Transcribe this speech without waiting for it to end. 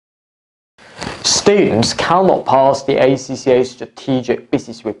Students cannot pass the ACCA Strategic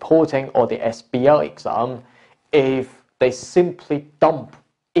Business Reporting or the SBR exam if they simply dump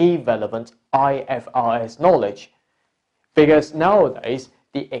irrelevant IFRS knowledge, because nowadays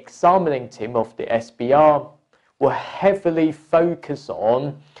the examining team of the SBR will heavily focus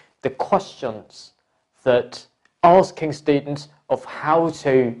on the questions that asking students of how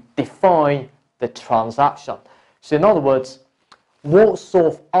to define the transaction. So in other words, what sort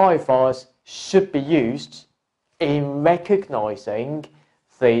of IFRS should be used in recognizing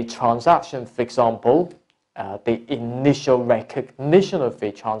the transaction, for example, the initial recognition of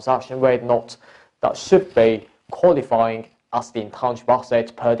the transaction, whether or not that should be qualifying as the intangible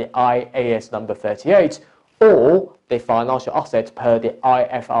asset per the IAS number 38 or the financial asset per the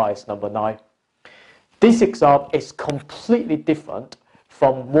IFRS number 9. This exam is completely different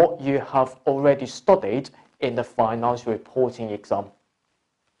from what you have already studied in the financial reporting exam.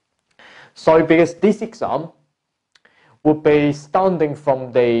 So because this exam will be standing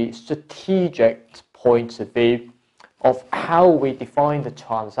from the strategic point of view of how we define the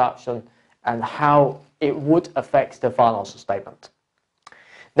transaction and how it would affect the financial statement.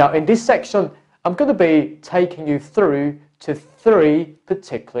 Now in this section, I'm going to be taking you through to 3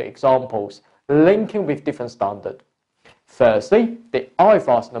 particular examples linking with different standards. Firstly, the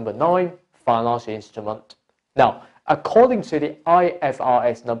IFRS number 9 financial instrument. Now, according to the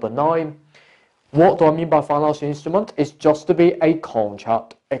IFRS number 9, what do I mean by financial instrument? It's just to be a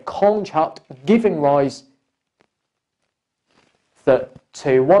contract giving rise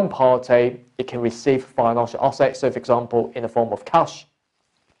to one party, it can receive financial assets, so for example, in the form of cash.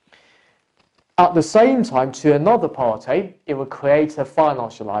 At the same time, to another party, it will create a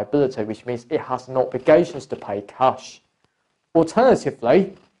financial liability, which means it has no obligations to pay cash.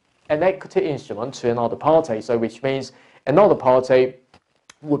 Alternatively, an equity instrument to another party, so which means another party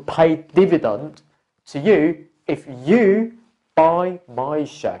would pay dividend to you if you buy my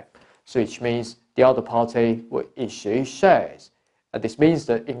share. So which means the other party will issue shares. And this means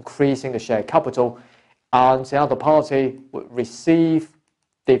that increasing the share capital, and the other party would receive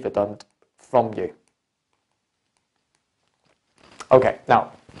dividend from you. Okay,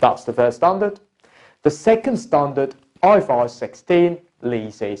 now that's the first standard. The second standard, IFRS 16,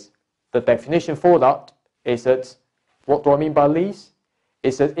 leases. The definition for that is that, what do I mean by lease?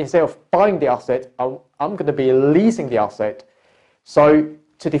 Is that instead of buying the asset, I'm going to be leasing the asset. So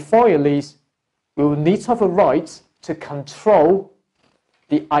to define a lease, we will need to have a right to control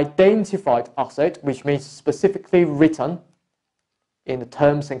the identified asset, which means specifically written in the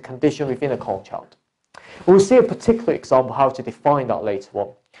terms and conditions within a contract. We'll see a particular example how to define that later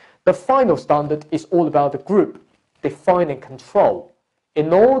on. The final standard is all about the group, define and control.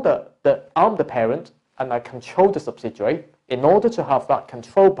 In order that I'm the parent and I control the subsidiary, in order to have that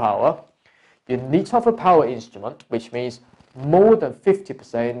control power, you need to have a power instrument, which means more than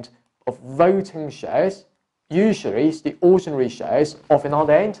 50% of voting shares, usually is the ordinary shares of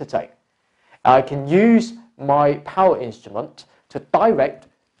another entity. I can use my power instrument to direct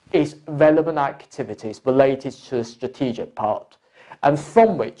its relevant activities related to the strategic part, and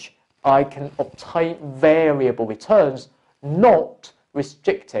from which I can obtain variable returns, not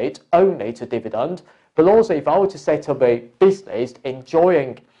restricted only to dividend, but also if I were to set up a business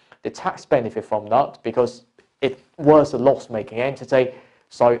enjoying the tax benefit from that because it was a loss-making entity,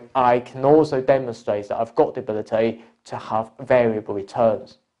 so I can also demonstrate that I've got the ability to have variable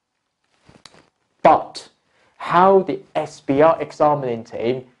returns. But how the SBR examining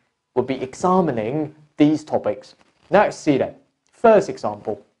team will be examining these topics. Let's see then. First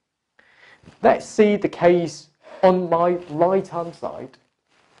example. Let's see the case on my right-hand side.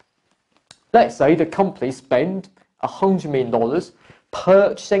 Let's say the company spent $100 million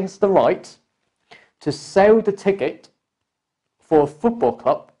purchasing the right to sell the ticket for a football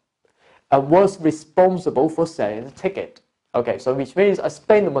club and was responsible for selling the ticket. Okay, so which means I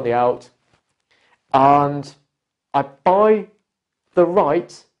spend the money out and I buy the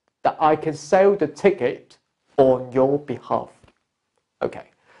right that I can sell the ticket on your behalf. Okay,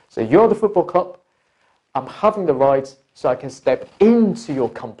 so you're the football club, I'm having the right so I can step into your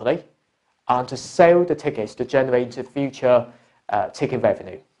company and to sell the tickets to generate the future ticket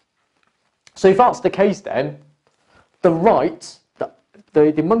revenue. So if that's the case, then the right,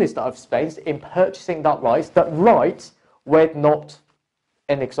 the monies that I've spent in purchasing that right were not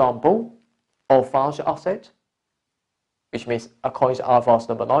an example of financial asset, which means according to IFRS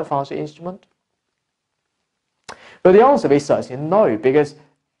number 9 financial instrument. But the answer is certainly no, because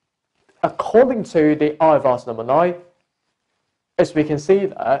according to the IFRS number 9, as we can see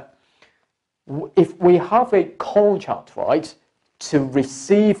there, if we have a contract right to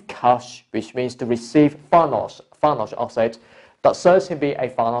receive cash, which means to receive financial asset, that certainly be a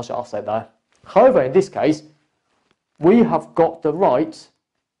financial asset there. However, in this case, we have got the right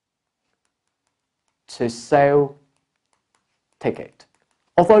to sell ticket.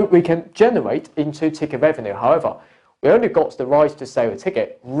 Although we can generate into ticket revenue, however, we only got the right to sell a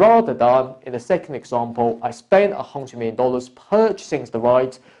ticket, rather than, in the second example, I spent $100 million purchasing the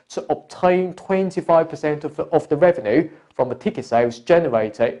right to obtain 25% of the revenue from the ticket sales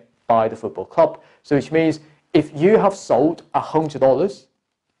generated by the football club. So which means if you have sold $100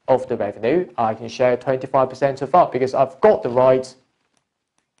 of the revenue, I can share 25% of that because I've got the right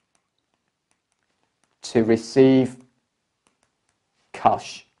to receive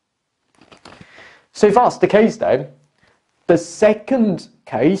cash. So if that's the case then, the second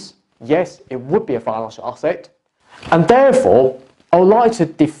case, yes, it would be a financial asset, and therefore I would like to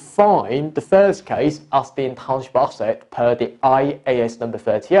define the first case as the intangible asset per the IAS number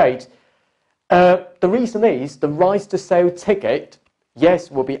 38. The reason is the right to sell ticket, yes,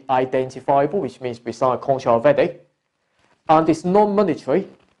 will be identifiable, which means we sign a contract already, and it's non-monetary,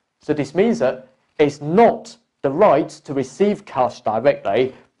 so this means that it's not the right to receive cash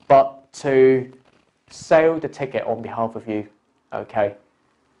directly, but to sell the ticket on behalf of you. Okay,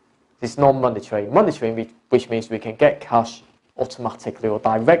 it's non-monetary. Monetary, which means we can get cash automatically or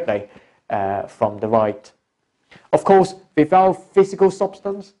directly from the right. Of course, without physical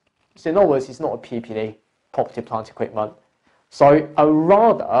substance, so in other words, it's not a PPE, property, plant, equipment. So I would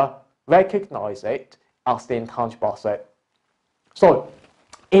rather recognize it as the intangible asset. So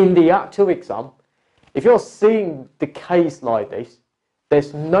in the actual exam, if you're seeing the case like this,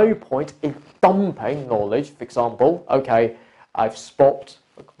 there's no point in dumping knowledge. For example, okay, I've spotted,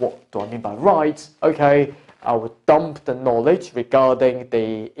 what do I mean by rights? Okay, I would dump the knowledge regarding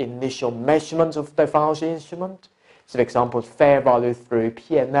the initial measurement of the financial instrument. So for example, fair value through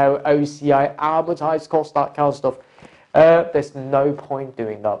P&L, OCI, amortized cost, that kind of stuff. There's no point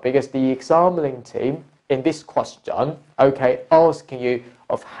doing that because the examining team in this question, okay, asking you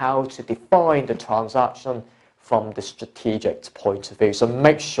of how to define the transaction from the strategic point of view. So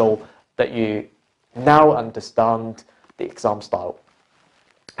make sure that you now understand the exam style.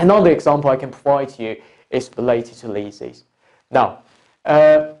 Another example I can provide to you is related to leases. Now,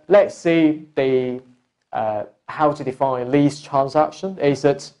 let's see the how to define lease transaction. Is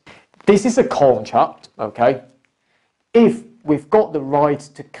that this is a contract, okay? If we've got the right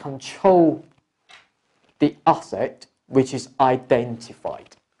to control the asset which is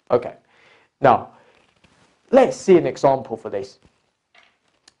identified. Okay, now let's see an example for this.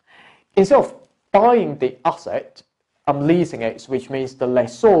 Instead of buying the asset, I'm leasing it, which means the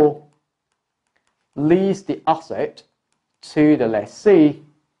lessor lease the asset to the lessee,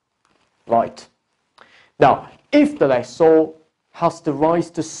 right? Now, if the lessor has the right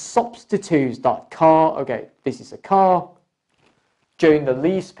to substitute that car, okay, this is a car, during the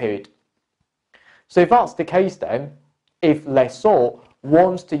lease period. So if that's the case then, if lessor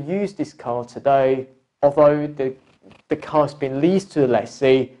wants to use this car today, although the car has been leased to the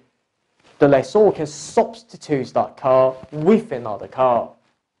lessee, the lessor can substitute that car with another car.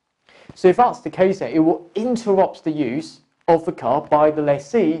 So if that's the case then, it will interrupt the use of the car by the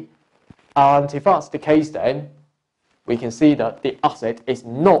lessee, and if that's the case then, we can see that the asset is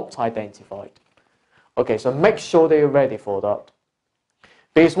not identified. Okay, so make sure that you're ready for that.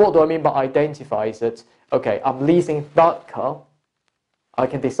 Because what do I mean by identify is that, okay, I'm leasing that car, I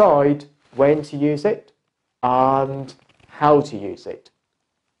can decide when to use it and how to use it.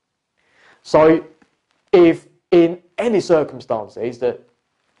 So if in any circumstances that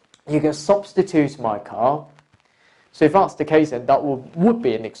you can substitute my car, so if that's the case, then that would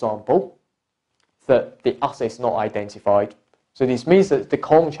be an example that the asset is not identified. So this means that the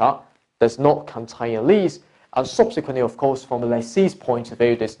contract does not contain a lease, and subsequently, of course, from the lessee's point of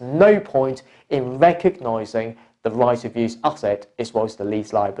view, there's no point in recognizing the right of use asset as well as the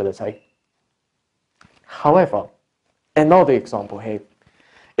lease liability. However, another example here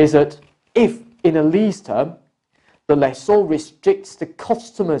is that if in a lease term, the lessor restricts the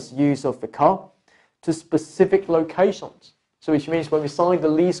customer's use of the car to specific locations. So which means when we sign the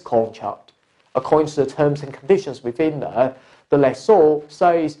lease contract, according to the terms and conditions within there, the lessor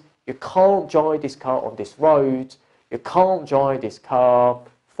says you can't drive this car on this road, you can't drive this car,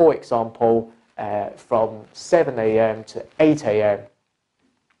 for example, from 7 a.m. to 8 a.m.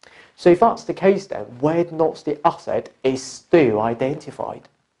 So if that's the case then, whether or not the asset is still identified?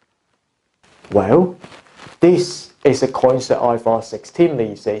 Well, this is according to IFRS 16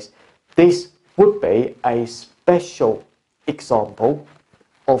 leases. This would be a special example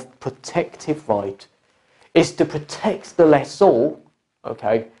of protective right. is to protect the lessor.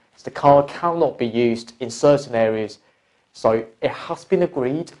 Okay, so the car cannot be used in certain areas, so it has been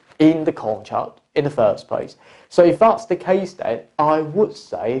agreed in the contract in the first place. So if that's the case, then I would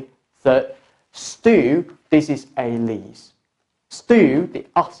say that still this is a lease. Still, the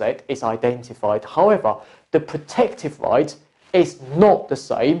asset is identified. However, the protective right is not the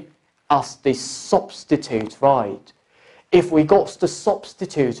same as the substitute right. If we got the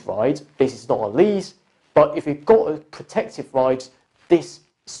substitute right, this is not a lease, but if we got a protective right, this is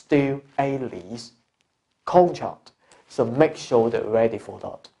still a lease contract. So make sure that we're ready for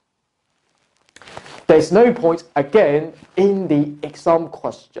that. There's no point, again, in the exam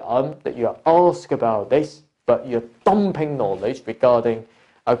question that you ask about this, but you're dumping knowledge regarding,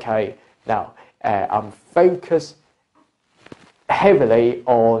 okay, now I'm focused heavily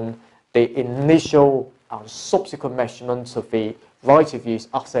on the initial and subsequent measurements of the right of use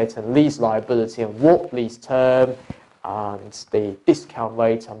asset and lease liability and what lease term and the discount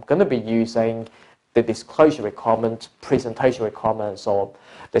rate. I'm going to be using the disclosure requirement, presentation requirement, and so on.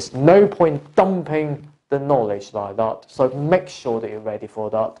 There's no point dumping the knowledge like that, so make sure that you're ready for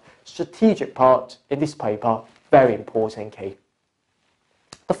that. Strategic part in this paper, very important key.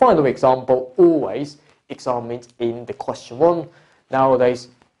 The final example, always examined in the question 1, nowadays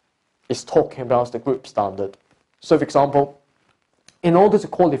is talking about the group standard. So for example, in order to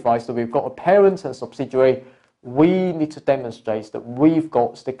qualify, so we've got a parent and subsidiary, we need to demonstrate that we've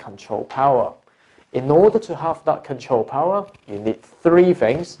got the control power. In order to have that control power, you need 3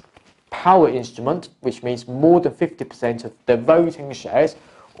 things. Power instrument, which means more than 50% of the voting shares,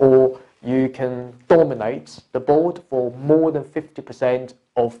 or you can dominate the board for more than 50%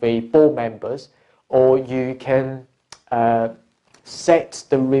 of the board members, or you can set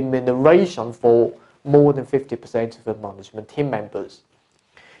the remuneration for more than 50% of the management team members.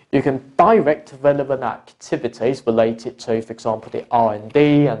 You can direct relevant activities related to, for example, the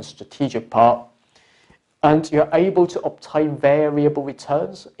R&D and strategic part, and you're able to obtain variable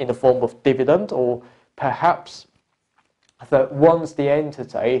returns in the form of dividend, or perhaps that once the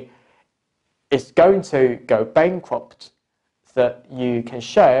entity is going to go bankrupt, that you can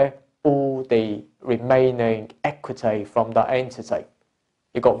share all the remaining equity from that entity.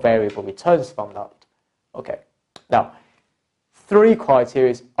 You got variable returns from that. Okay, now 3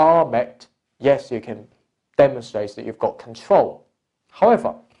 criteria are met. Yes, you can demonstrate that you've got control.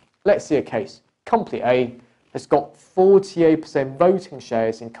 However, let's see a case. Company A has got 48% voting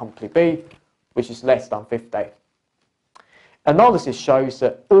shares in Company B, which is less than 50. Analysis shows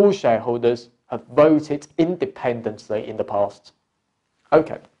that all shareholders have voted independently in the past.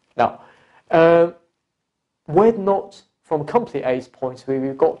 Okay, now, we're not, from Company A's point of view,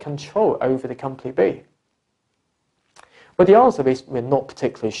 we've got control over the Company B. But the answer is we're not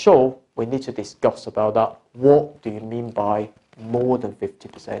particularly sure. We need to discuss about that. What do you mean by more than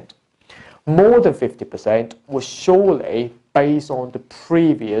 50%? More than 50% was surely based on the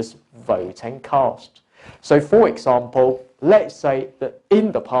previous voting cast. So for example, let's say that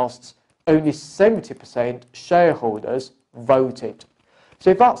in the past, only 70% shareholders voted.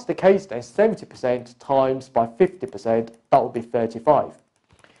 So if that's the case, then 70% times by 50%, that would be 35.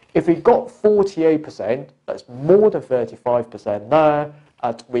 If we got 48%, that's more than 35% there,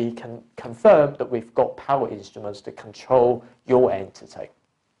 and we can confirm that we've got power instruments to control your entity.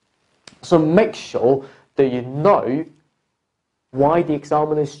 So make sure that you know why the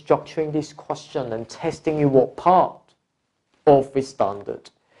examiner is structuring this question and testing you what part of the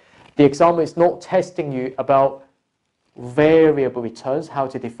standard. The examiner is not testing you about variable returns, how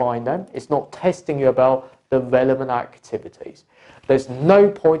to define them. It's not testing you about the relevant activities. There's no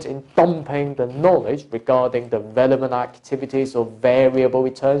point in dumping the knowledge regarding the relevant activities or variable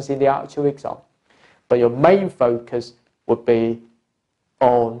returns in the actual exam. But your main focus would be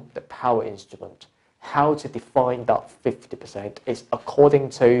on the power instrument. How to define that 50% is according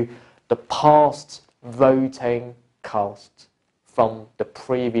to the past voting cast from the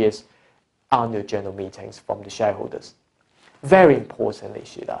previous annual general meetings from the shareholders. Very important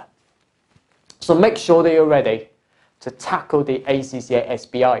issue there. So make sure that you're ready to tackle the ACCA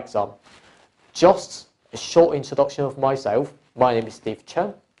SBR exam. Just a short introduction of myself. My name is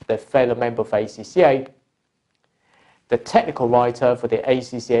Chen, the fellow member of ACCA, the technical writer for the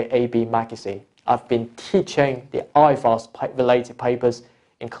ACCA AB magazine. I've been teaching the IFRS related papers,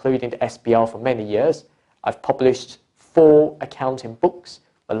 including the SBR, for many years. I've published 4 accounting books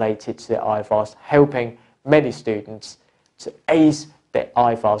related to the IFRS, helping many students to ace their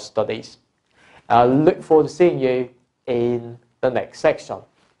IFRS studies. I look forward to seeing you in the next section.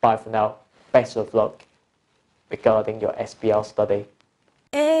 Bye for now. Best of luck regarding your SBR study.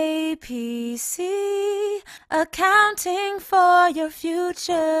 APC, accounting for your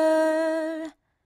future.